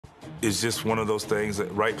It's just one of those things,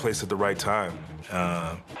 at right place at the right time.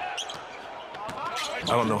 I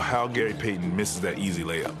don't know how Gary Payton misses that easy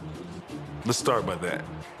layup. Let's start by that.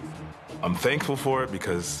 I'm thankful for it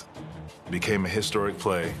because it became a historic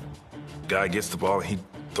play. Guy gets the ball and he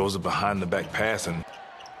throws it behind the back pass, and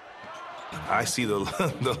I see the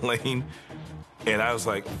the lane, and I was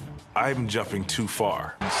like, I'm jumping too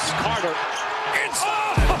far. Carter.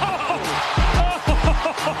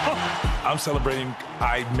 I'm celebrating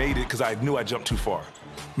I made it because I knew I jumped too far.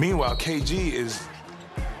 Meanwhile, KG is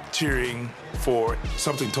cheering for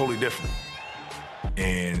something totally different.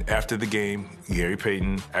 And after the game, Gary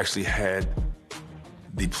Payton actually had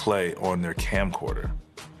the play on their camcorder.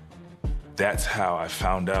 That's how I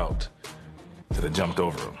found out that I jumped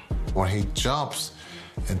over him. When he jumps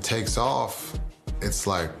and takes off, it's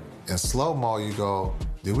like in slow-mo you go,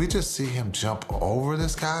 did we just see him jump over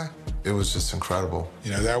this guy? It was just incredible.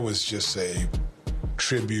 You know, that was just a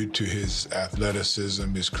tribute to his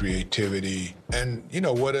athleticism, his creativity, and you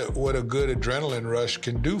know what a good adrenaline rush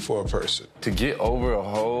can do for a person. To get over a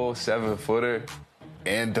whole 7-footer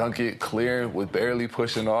and dunk it clear with barely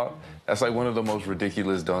pushing off, that's like one of the most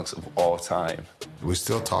ridiculous dunks of all time. We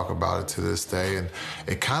still talk about it to this day, and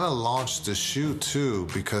it kind of launched the shoe too,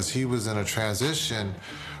 because he was in a transition,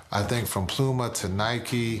 I think, from Pluma to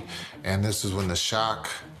Nike, and this is when the shock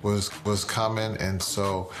was coming, and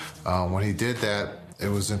so when he did that, it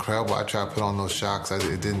was incredible. I tried to put on those shocks.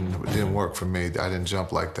 It didn't work for me. I didn't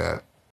jump like that.